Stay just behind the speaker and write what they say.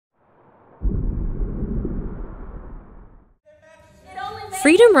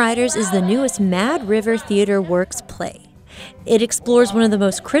Freedom Riders is the newest Mad River Theater Works play. It explores one of the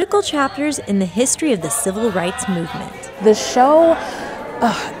most critical chapters in the history of the civil rights movement. The show,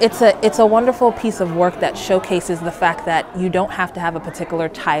 it's a wonderful piece of work that showcases the fact that you don't have to have a particular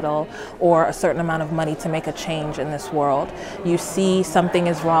title or a certain amount of money to make a change in this world. You see something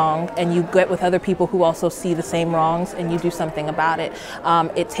is wrong and you get with other people who also see the same wrongs and you do something about it.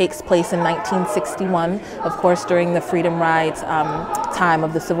 It takes place in 1961, of course, during the Freedom Rides time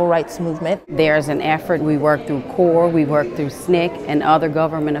of the civil rights movement. There's an effort. We work through CORE, we work through SNCC and other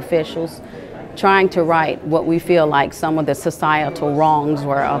government officials, trying to right what we feel like some of the societal wrongs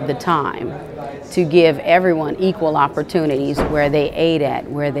were of the time, to give everyone equal opportunities where they ate at,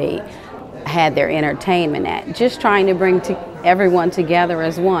 where they had their entertainment at. Just trying to bring everyone together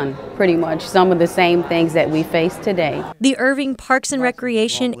as one, pretty much some of the same things that we face today. The Irving Parks and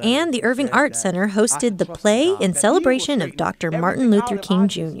Recreation and the Irving Arts Center hosted the play in celebration of Dr. Martin Luther King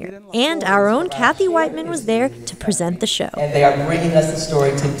Jr. And our own Kathy Whiteman was there to present the show. And they are bringing us a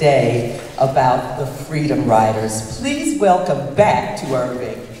story today about the Freedom Riders. Please welcome back to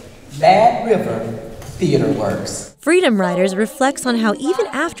Irving, Mad River Theater Works. Freedom Riders reflects on how even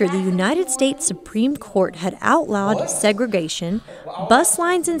after the United States Supreme Court had outlawed segregation, bus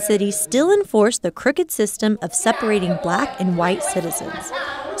lines in cities still enforced the crooked system of separating black and white citizens.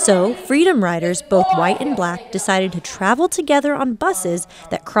 So, Freedom Riders, both white and black, decided to travel together on buses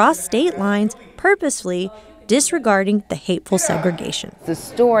that crossed state lines purposefully, disregarding the hateful segregation. The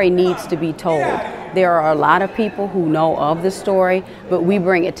story needs to be told. There are a lot of people who know of the story, but we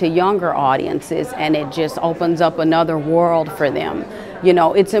bring it to younger audiences and it just opens up another world for them. You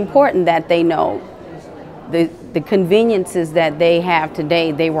know, it's important that they know the conveniences that they have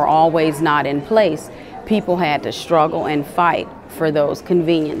today, they were always not in place. People had to struggle and fight for those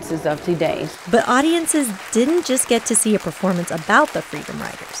conveniences of today. But audiences didn't just get to see a performance about the Freedom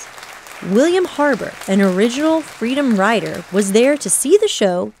Riders. William Harbour, an original Freedom Rider, was there to see the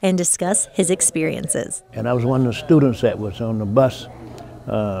show and discuss his experiences. And I was one of the students that was on the bus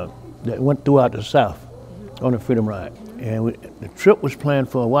that went throughout the South on the Freedom Ride. And the trip was planned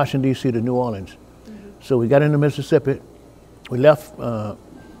for Washington, D.C. to New Orleans. So we got into Mississippi. We left for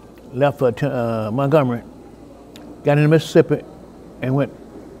Montgomery, got into Mississippi, and went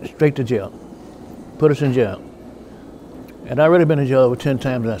straight to jail. Put us in jail. And I'd already been in jail over 10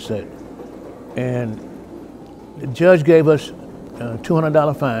 times, I said. And the judge gave us a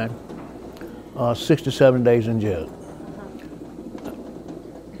 $200 fine, 6 to 7 days in jail.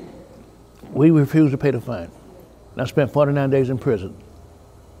 We refused to pay the fine. And I spent 49 days in prison.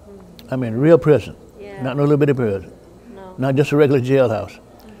 I mean, real prison, not no little bitty prison, not just a regular jailhouse,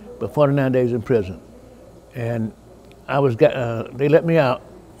 but 49 days in prison. And I was they let me out.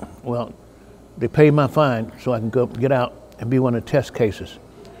 Well, they paid my fine so I can get out and be one of the test cases.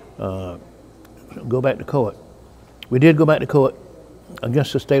 Go back to court. We did go back to court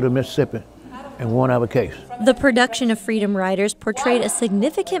against the state of Mississippi and won our case. The production of Freedom Riders portrayed a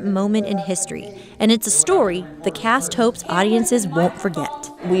significant moment in history, and it's a story the cast hopes audiences won't forget.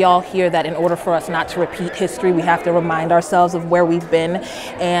 We all hear that in order for us not to repeat history, we have to remind ourselves of where we've been.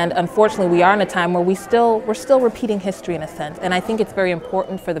 And unfortunately, we are in a time where we're still repeating history in a sense. And I think it's very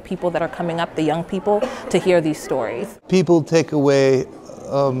important for the people that are coming up, the young people, to hear these stories. People take away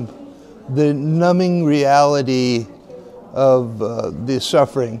the numbing reality of the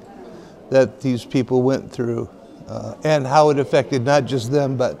suffering that these people went through and how it affected not just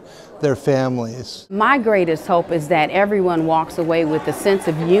them but their families. My greatest hope is that everyone walks away with a sense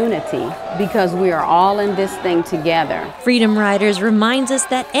of unity because we are all in this thing together. Freedom Riders reminds us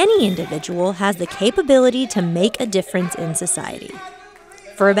that any individual has the capability to make a difference in society.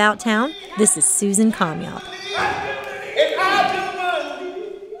 For About Town, this is Susan Comyop.